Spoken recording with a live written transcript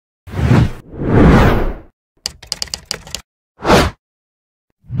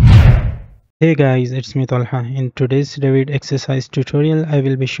Hey guys, it's me Talha. In today's Revit exercise tutorial, I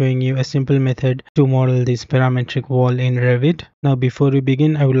will be showing you a simple method to model this parametric wall in Revit. Now before we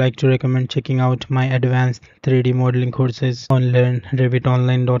begin, I would like to recommend checking out my advanced 3D modeling courses on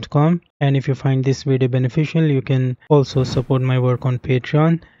learnrevitonline.com. And if you find this video beneficial, you can also support my work on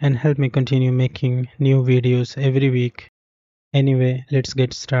Patreon and help me continue making new videos every week. Anyway, let's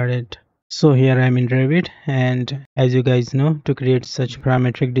get started. So here I'm in Revit, and as you guys know, to create such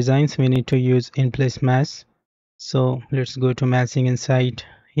parametric designs we need to use in-place mass. So let's go to massing inside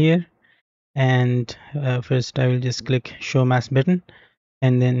here, and first I will just click show mass button,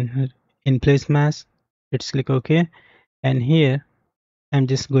 and then in-place mass, let's click OK. And here I'm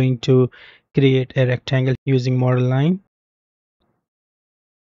just going to create a rectangle using model line.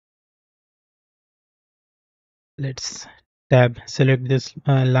 Let's select this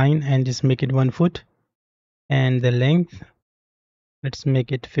line and just make it 1 foot, and the length, let's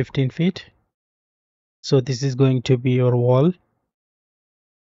make it 15 feet. So this is going to be your wall.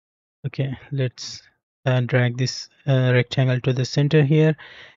 Okay, let's drag this rectangle to the center here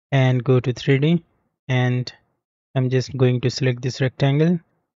and go to 3D, and I'm just going to select this rectangle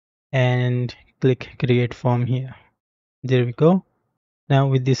and click create form here. There we go. Now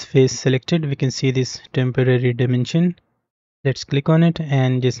with this face selected, we can see this temporary dimension. Let's click on it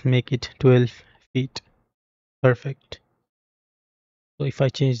and just make it 12 feet. Perfect. So if I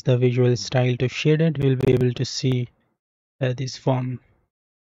change the visual style to shaded, we'll be able to see this form.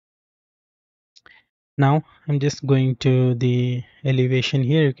 Now I'm just going to the elevation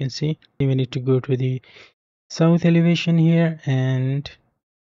here. You can see we need to go to the south elevation here, and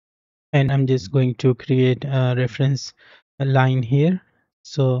I'm just going to create a reference line here.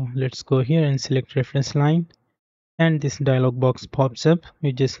 So let's go here and select reference line, and this dialog box pops up.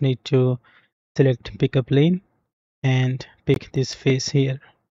 We just need to select pick a plane and pick this face here.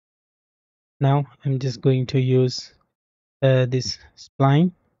 Now I'm just going to use this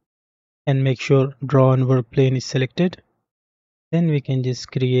spline and make sure draw on work plane is selected. Then we can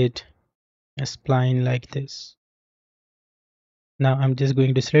just create a spline like this. Now I'm just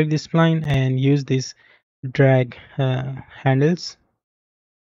going to select this spline and use this drag handles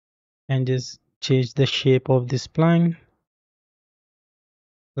and just change the shape of this spline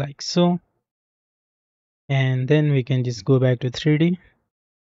like so. And then we can just go back to 3D.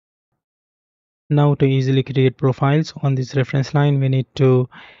 Now to easily create profiles on this reference line, we need to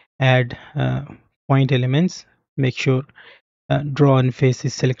add point elements. Make sure draw on face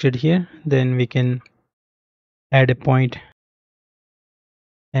is selected here. Then we can add a point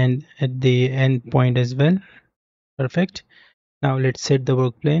and at the end point as well. Perfect. Now let's set the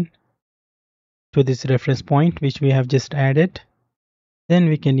work plane to this reference point which we have just added. Then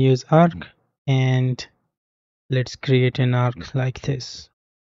we can use arc, and let's create an arc like this.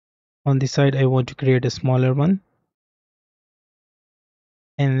 On this side I want to create a smaller one,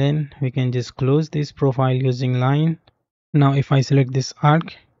 and then we can just close this profile using line. Now if I select this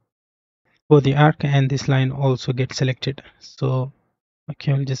arc, both the arc and this line also get selected. So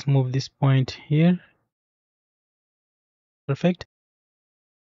okay, I'll just move this point here. Perfect.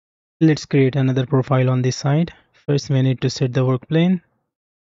 Let's create another profile on this side. First we need to set the work plane,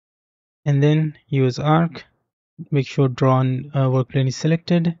 and then use arc. Make sure draw on work plane is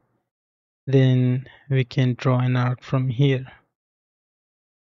selected. Then we can draw an arc from here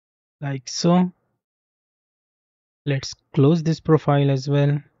like so. Let's close this profile as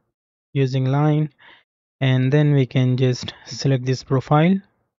well using line, and then we can just select this profile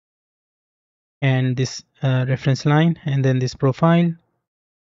and this reference line, and then this profile,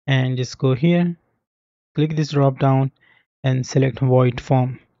 and just go here, click this drop down and select void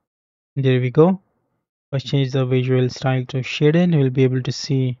form. There we go. If I change the visual style to shaded, we'll be able to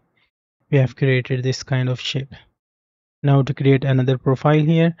see we have created this kind of shape. Now to create another profile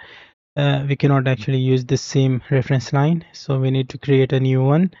here, we cannot actually use the same reference line, so we need to create a new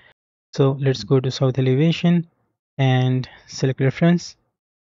one. So let's go to south elevation and select reference,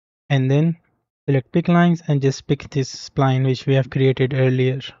 and then select pick lines and just pick this spline which we have created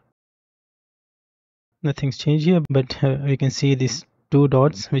earlier. Nothing's changed here, but we can see these two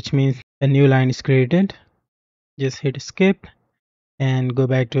dots, which means a new line is created. Just hit escape and go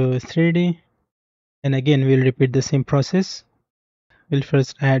back to 3D, and again we'll repeat the same process. We'll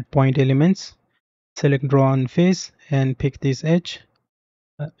first add point elements, select draw on face and pick this edge,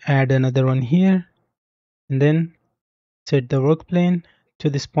 add another one here, and then set the work plane to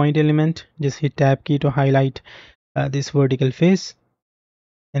this point element. Just hit tab key to highlight this vertical face,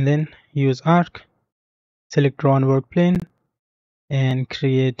 and then use arc, select draw on work plane and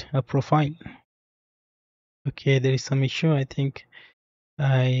create a profile. Okay, there is some issue. I think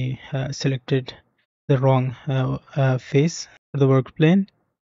I selected the wrong face for the work plane.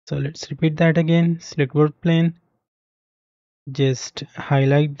 So let's repeat that again. Select work plane, just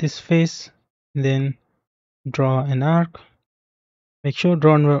highlight this face, then draw an arc. Make sure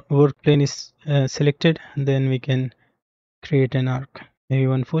drawn work plane is selected, then we can create an arc, maybe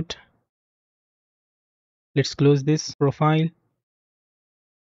 1 foot. Let's close this profile.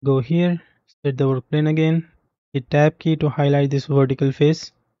 Go here, set the work plane again, hit tab key to highlight this vertical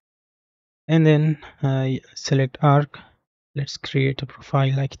face, and then select arc. Let's create a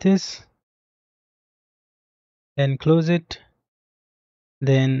profile like this, then close it,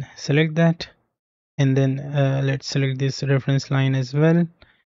 then select that, and then let's select this reference line as well,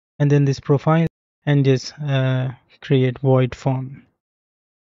 and then this profile, and just create void form.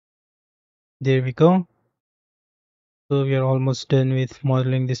 There we go. So we are almost done with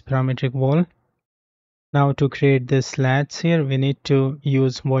modeling this parametric wall. Now to create the slats here, we need to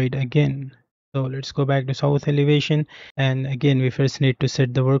use void again. So let's go back to south elevation, and again we first need to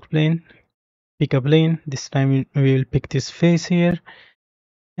set the work plane. Pick a plane. This time we will pick this face here,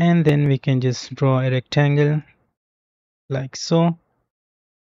 and then we can just draw a rectangle like so.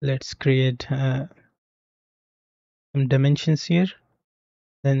 Let's create some dimensions here,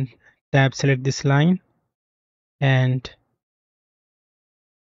 then tab select this line, and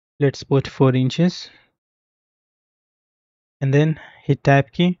let's put 4 inches, and then hit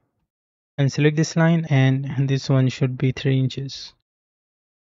tab key and select this line, and this one should be 3 inches.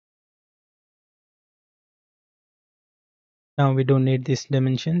 Now we don't need these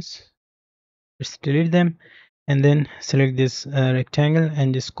dimensions. Let's delete them, and then select this rectangle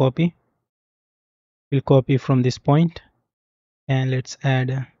and just copy. We'll copy from this point, and let's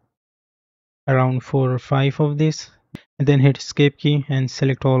add around 4 or 5 of these, and then hit escape key and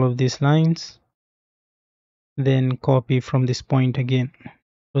select all of these lines, then copy from this point again.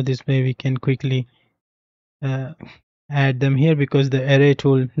 So this way we can quickly add them here, because the array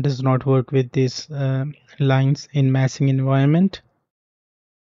tool does not work with these lines in massing environment.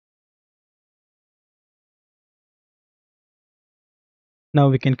 Now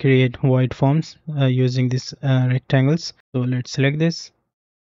we can create void forms using these rectangles. So let's select this,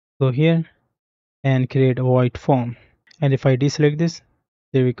 go here and create a void form, and if I deselect this,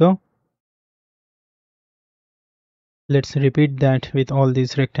 there we go. Let's repeat that with all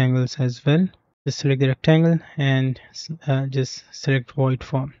these rectangles as well. Just select the rectangle and just select void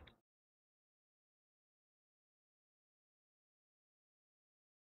form.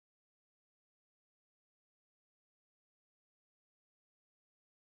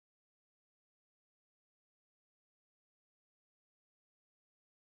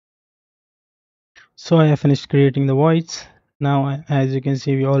 So I have finished creating the voids. Now as you can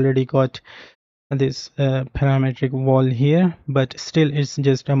see, we already got this parametric wall here, but still it's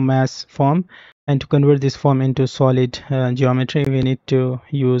just a mass form, and to convert this form into solid geometry, we need to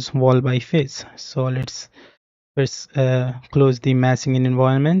use wall by face. So let's first close the massing in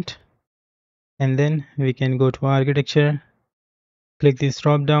environment, and then we can go to architecture, click this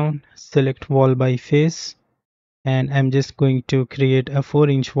drop down, select wall by face, and I'm just going to create a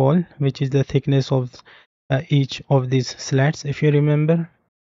 4-inch wall, which is the thickness of each of these slats, if you remember.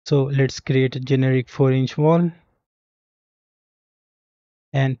 So let's create a generic 4-inch wall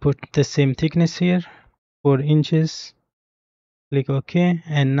and put the same thickness here, 4 inches. Click OK,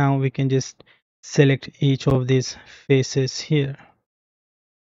 and now we can just select each of these faces here.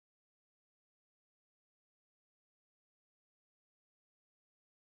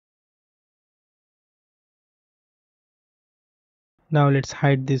 Now let's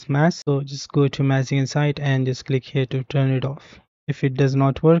hide this mask. So just go to Masking Insight and just click here to turn it off. If it does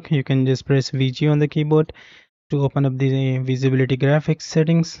not work, you can just press VG on the keyboard to open up the visibility graphics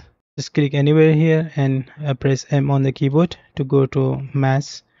settings. Just click anywhere here and press M on the keyboard to go to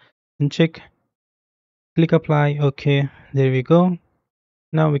mask and check. Click apply. OK, there we go.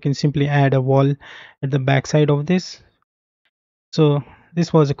 Now we can simply add a wall at the back side of this. So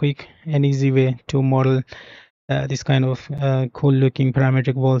this was a quick and easy way to model this kind of cool looking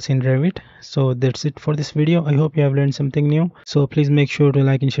parametric walls in Revit. So that's it for this video. I hope you have learned something new. So please make sure to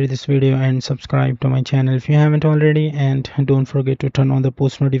like and share this video and subscribe to my channel if you haven't already, and don't forget to turn on the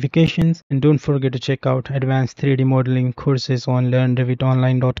post notifications, and don't forget to check out advanced 3D modeling courses on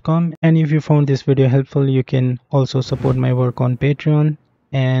learnrevitonline.com. and if you found this video helpful, you can also support my work on Patreon.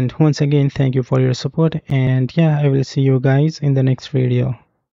 And once again, thank you for your support, and yeah, I will see you guys in the next video.